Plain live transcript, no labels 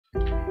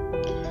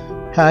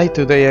Hi,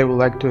 today I would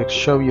like to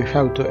show you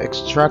how to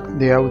extract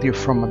the audio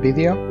from a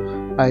video.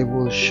 I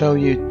will show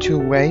you two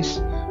ways.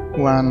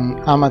 One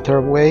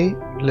amateur way,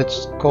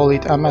 let's call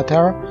it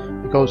amateur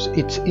because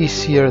it's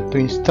easier to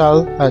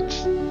install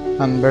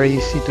and very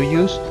easy to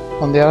use.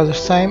 On the other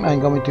side,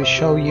 I'm going to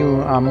show you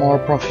a more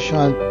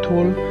professional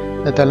tool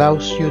that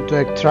allows you to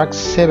extract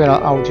several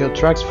audio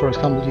tracks. For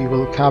example, you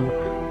will have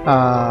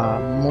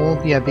a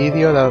movie, a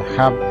video that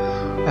have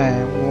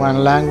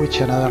one language,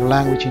 another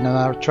language in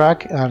another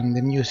track, and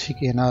the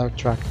music in another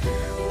track.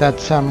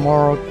 That's a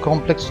more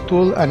complex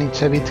tool and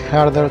it's a bit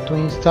harder to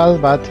install,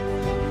 but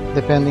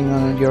depending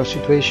on your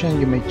situation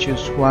you may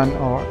choose one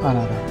or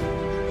another.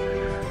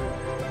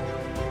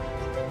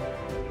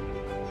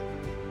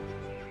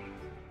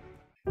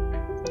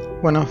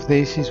 One of the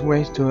easiest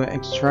ways to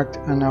extract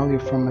an audio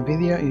from a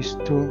video is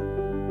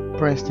to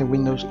press the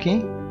Windows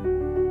key.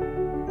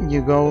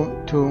 You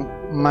go to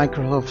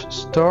Microsoft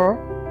Store.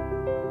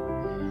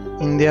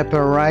 In the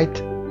upper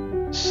right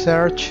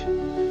search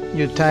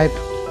you type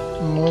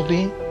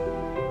movie,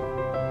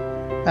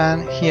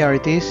 and here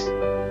it is,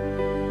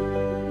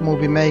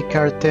 Movie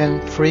Maker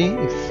 10 free.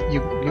 If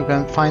you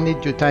can find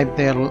it, you type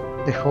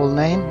the whole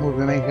name,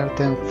 Movie Maker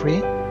 10 free.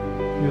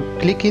 You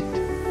click it.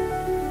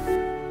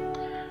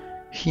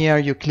 Here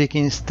you click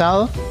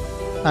install,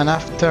 and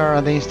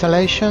after the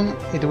installation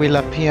it will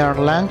appear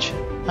launch,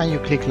 and you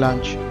click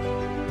launch.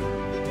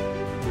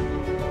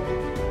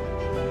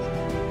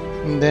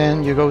 And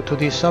then you go to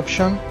this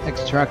option,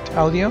 extract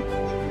audio,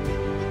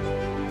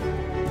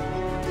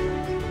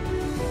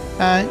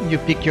 and you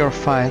pick your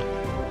file.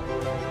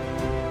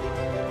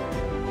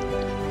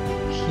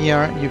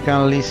 Here you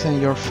can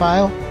listen your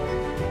file,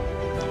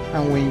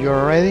 and when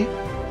you're ready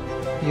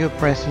you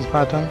press this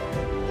button,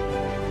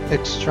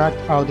 extract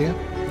audio,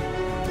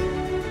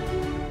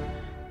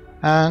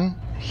 and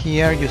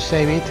here you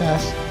save it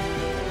as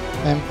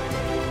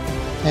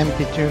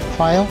MP3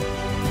 file.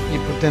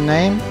 You put the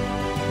name,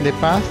 the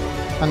path,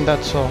 and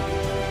that's all.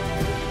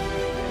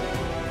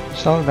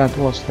 So that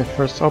was the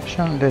first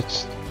option.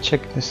 Let's check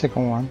the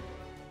second one.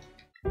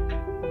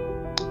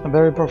 A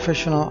very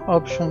professional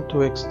option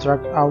to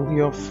extract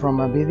audio from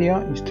a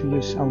video is to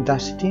use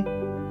Audacity.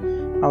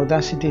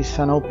 Audacity is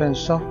an open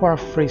software,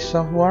 free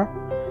software,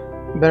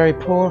 very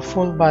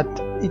powerful, but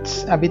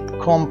it's a bit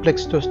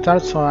complex to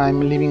start, so I'm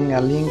leaving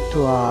a link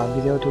to a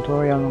video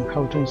tutorial on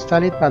how to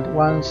install it, but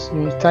once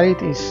you install it,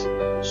 it's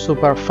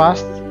super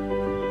fast.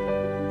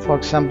 For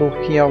example,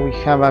 here we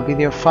have a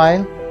video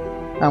file,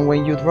 and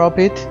when you drop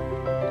it,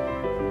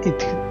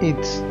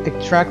 it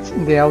extracts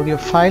the audio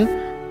file,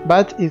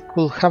 but it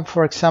could have,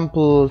 for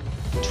example,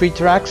 3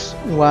 tracks,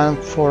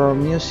 one for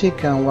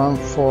music and one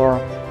for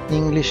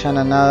English and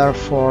another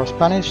for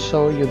Spanish.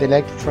 So you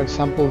select, for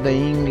example, the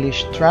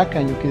English track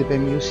and you keep the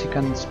music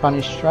and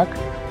Spanish track,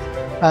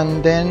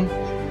 and then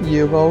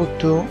you go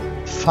to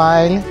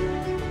File,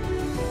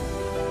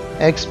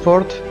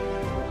 Export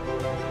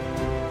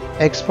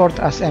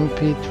as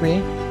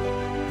MP3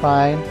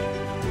 file,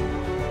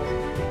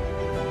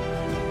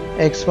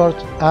 export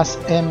as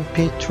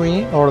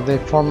MP3 or the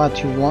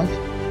format you want,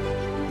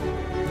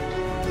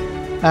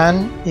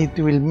 and it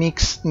will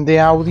mix the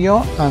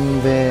audio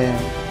and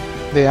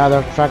the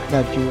other track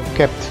that you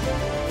kept.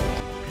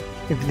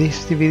 If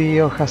this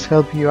video has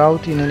helped you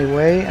out in any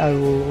way, I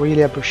will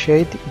really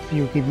appreciate if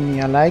you give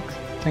me a like.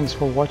 Thanks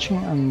for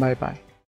watching, and bye bye.